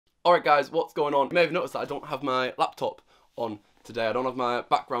Alright guys, what's going on? You may have noticed that I don't have my laptop on today. I don't have my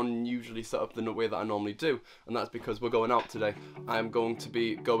background usually set up the way that I normally do, and that's because we're going out today. I am going to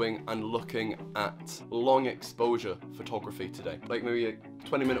be going and looking at long exposure photography today. Like maybe a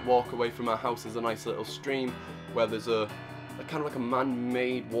 20-minute walk away from our house is a nice little stream where there's a kind of like a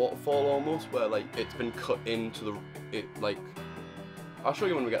man-made waterfall almost, where like it's been cut into like I'll show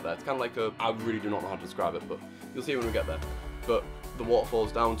you when we get there. It's kind of like I really do not know how to describe it, but you'll see when we get there. But the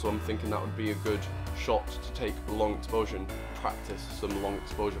waterfall's down, so I'm thinking that would be a good shot to take long exposure and practice some long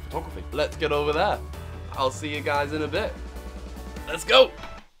exposure photography. Let's get over there. I'll see you guys in a bit. Let's go!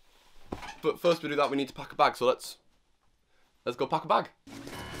 But first we do that, we need to pack a bag, so let's go pack a bag.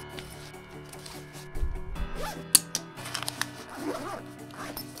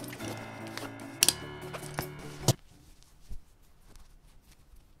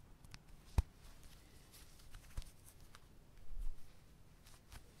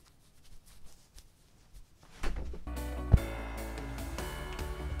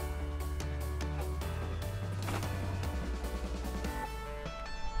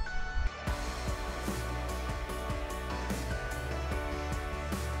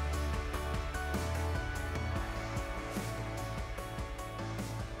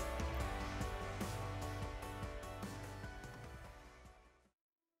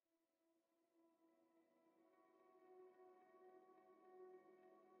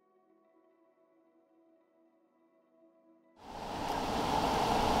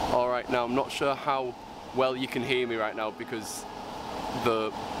 Alright, now I'm not sure how well you can hear me right now because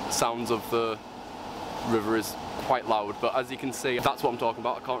the sounds of the river is quite loud, but as you can see, that's what I'm talking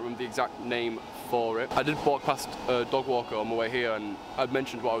about. I can't remember the exact name for it. I did walk past a dog walker on my way here and I'd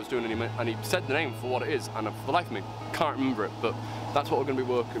mentioned what I was doing and he said the name for what it is, and for the life of me, can't remember it, but that's what we're going to be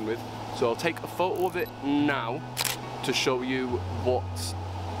working with. So I'll take a photo of it now to show you what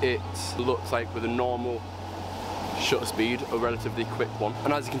it looks like with a normal shutter speed, a relatively quick one.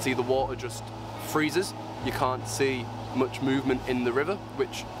 And as you can see, the water just freezes. You can't see much movement in the river,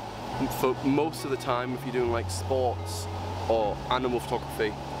 which for most of the time, if you're doing like sports or animal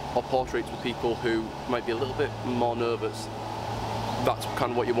photography or portraits with people who might be a little bit more nervous, that's kind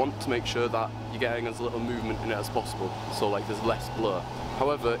of what you want, to make sure that you're getting as little movement in it as possible, so like there's less blur.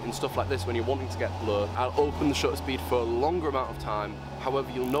 However, in stuff like this, when you're wanting to get blur, I'll open the shutter speed for a longer amount of time.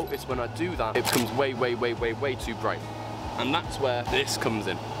 However, you'll notice when I do that, it becomes way too bright. And that's where this comes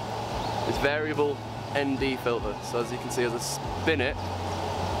in. This variable ND filter. So as you can see, as I spin it,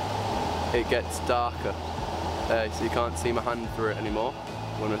 it gets darker. So you can't see my hand through it anymore.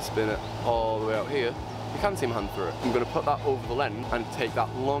 When I spin it all the way out here, you can see my hand through it. I'm going to put that over the lens and take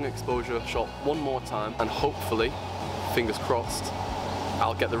that long exposure shot one more time, and hopefully, fingers crossed,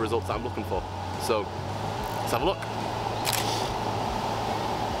 I'll get the results that I'm looking for. So, let's have a look.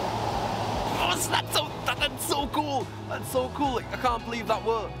 Oh, that's so cool! That's so cool! Like, I can't believe that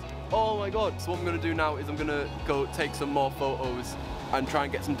worked. Oh my god. So what I'm going to do now is I'm going to go take some more photos and try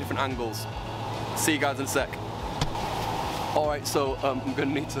and get some different angles. See you guys in a sec. Alright, so I'm going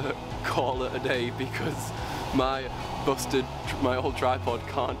to need to call it a day because my old tripod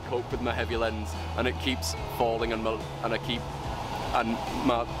can't cope with my heavy lens, and it keeps falling and my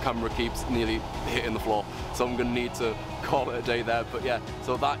camera keeps nearly hitting the floor. So I'm going to need to call it a day there. But yeah,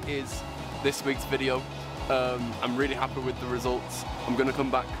 so that is this week's video. I'm really happy with the results. I'm going to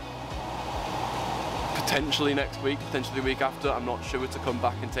come back potentially next week, potentially the week after. I'm not sure, to come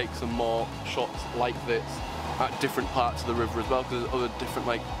back and take some more shots like this at different parts of the river as well, because there's other different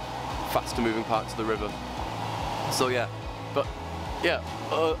like faster moving parts of the river. So yeah, but yeah,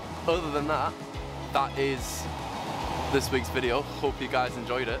 other than that, that is this week's video. Hope you guys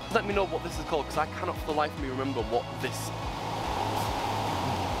enjoyed it. Let me know what this is called, because I cannot for the life of me remember what this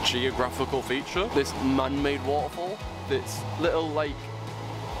geographical feature, this man-made waterfall, this little like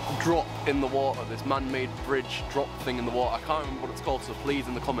drop in the water, this man-made bridge drop thing in the water. I can't remember what it's called, so please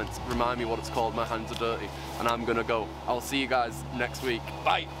in the comments remind me what it's called. My hands are dirty and I'm gonna go. I'll see you guys next week.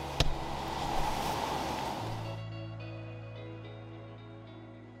 Bye!